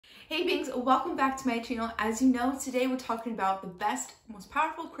Hey beings, welcome back to my channel. As you know, today we're talking about the best, most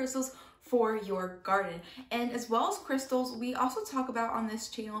powerful crystals for your garden. And as well as crystals, we also talk about on this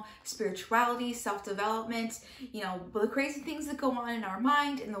channel spirituality, self-development, the crazy things that go on in our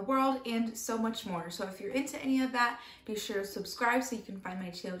mind, in the world, and so much more. So if you're into any of that, be sure to subscribe so you can find my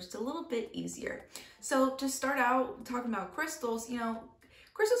channel just a little bit easier. So to start out talking about crystals,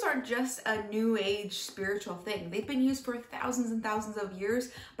 crystals aren't just a new age spiritual thing. They've been used for thousands and thousands of years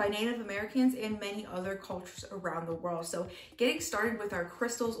by Native Americans and many other cultures around the world. So getting started with our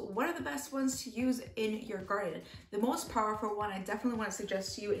crystals, what are the best ones to use in your garden? The most powerful one I definitely want to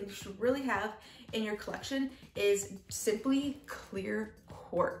suggest to you and you should really have in your collection is simply clear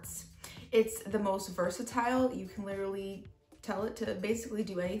quartz. It's the most versatile. You can literally tell it to basically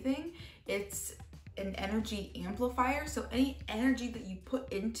do anything. It's an energy amplifier, so any energy that you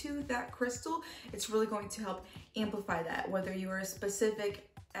put into that crystal, it's really going to help amplify that, whether you are specific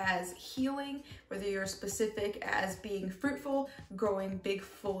as healing, whether you're specific as being fruitful, growing big,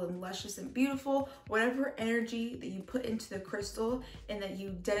 full, and luscious and beautiful, whatever energy that you put into the crystal and that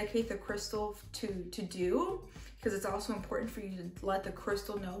you dedicate the crystal to do, because it's also important for you to let the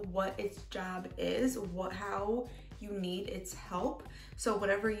crystal know what its job is, how you need its help. So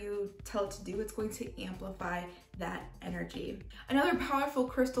whatever you tell it to do, it's going to amplify that energy. Another powerful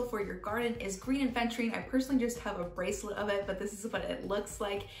crystal for your garden is green aventurine. I personally just have a bracelet of it, but this is what it looks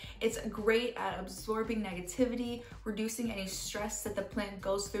like. It's great at absorbing negativity, reducing any stress that the plant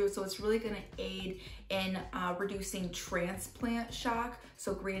goes through. So it's really gonna aid in reducing transplant shock.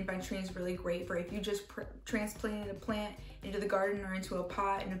 So green aventurine is really great for if you just transplanted a plant into the garden or into a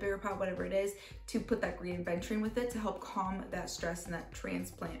pot, in a bigger pot, whatever it is, to put that green aventurine with it to help calm that stress and that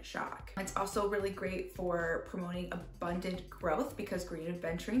transplant shock. It's also really great for promoting abundant growth because green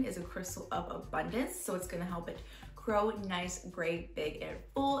aventurine is a crystal of abundance. So it's gonna help it grow nice, great, big, and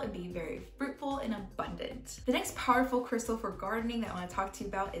full, and be very fruitful and abundant. The next powerful crystal for gardening that I want to talk to you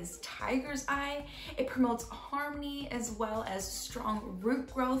about is tiger's eye. It promotes harmony as well as strong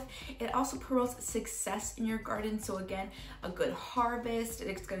root growth. It also promotes success in your garden. So again, a good harvest.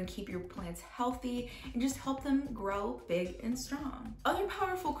 It's going to keep your plants healthy and just help them grow big and strong. Other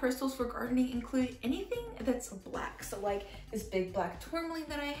powerful crystals for gardening include anything that's black. So like this big black tourmaline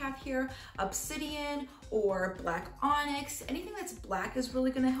that I have here, obsidian, or black onyx. Anything that's black is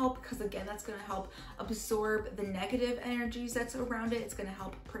really going to help because again, that's going to help absorb the negative energies that's around it. It's going to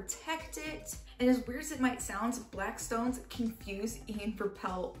help protect it. And as weird as it might sound, black stones confuse and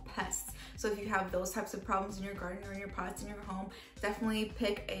repel pests. So if you have those types of problems in your garden or in your pots in your home, definitely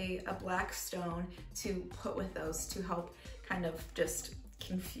pick a black stone to put with those to help kind of just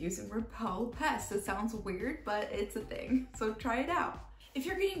confuse and repel pests. It sounds weird, but it's a thing. So try it out. If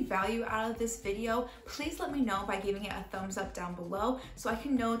you're getting value out of this video, please let me know by giving it a thumbs up down below so I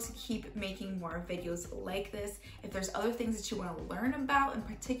can know to keep making more videos like this. If there's other things that you want to learn about in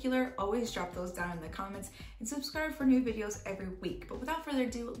particular, always drop those down in the comments and subscribe for new videos every week. But without further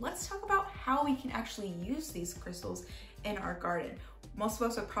ado, let's talk about how we can actually use these crystals in our garden. Most of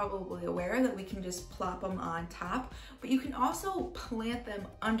us are probably aware that we can just plop them on top, but you can also plant them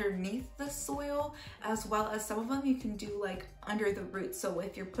underneath the soil, as well as some of them you can do like under the roots. So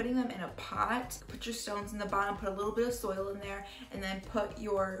if you're putting them in a pot, put your stones in the bottom, put a little bit of soil in there, and then put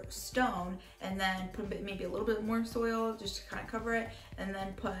your stone, and then put maybe a little bit more soil just to kind of cover it, and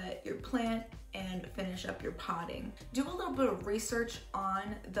then put your plant and finish up your potting. Do a little bit of research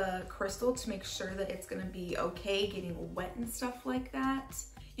on the crystal to make sure that it's gonna be okay getting wet and stuff like that.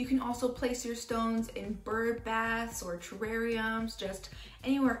 You can also place your stones in bird baths or terrariums, just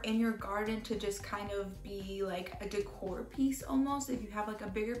anywhere in your garden to just kind of be like a decor piece almost. If you have like a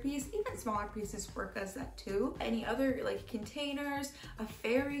bigger piece, even smaller pieces work as that too. Any other like containers, a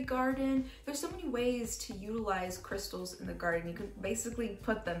fairy garden. There's so many ways to utilize crystals in the garden. You can basically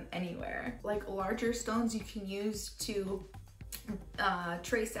put them anywhere. Like larger stones you can use to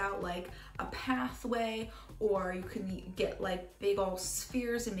trace out like a pathway, or you can get like big old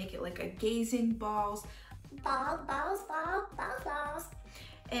spheres and make it like a gazing balls.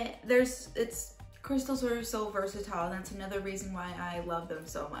 And crystals are so versatile, and that's another reason why I love them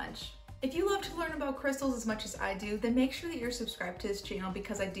so much. If you love to learn about crystals as much as I do, then make sure that you're subscribed to this channel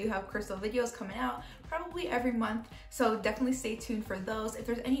because I do have crystal videos coming out probably every month. So definitely stay tuned for those. If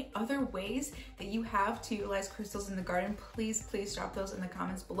there's any other ways that you have to utilize crystals in the garden, please drop those in the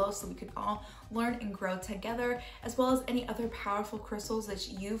comments below so we can all learn and grow together, as well as any other powerful crystals that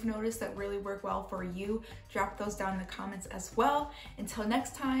you've noticed that really work well for you. Drop those down in the comments as well. Until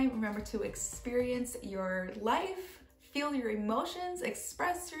next time, remember to experience your life, feel your emotions,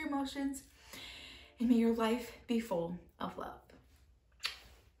 express your emotions, and may your life be full of love.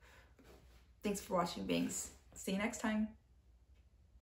 Thanks for watching, Bangs. See you next time.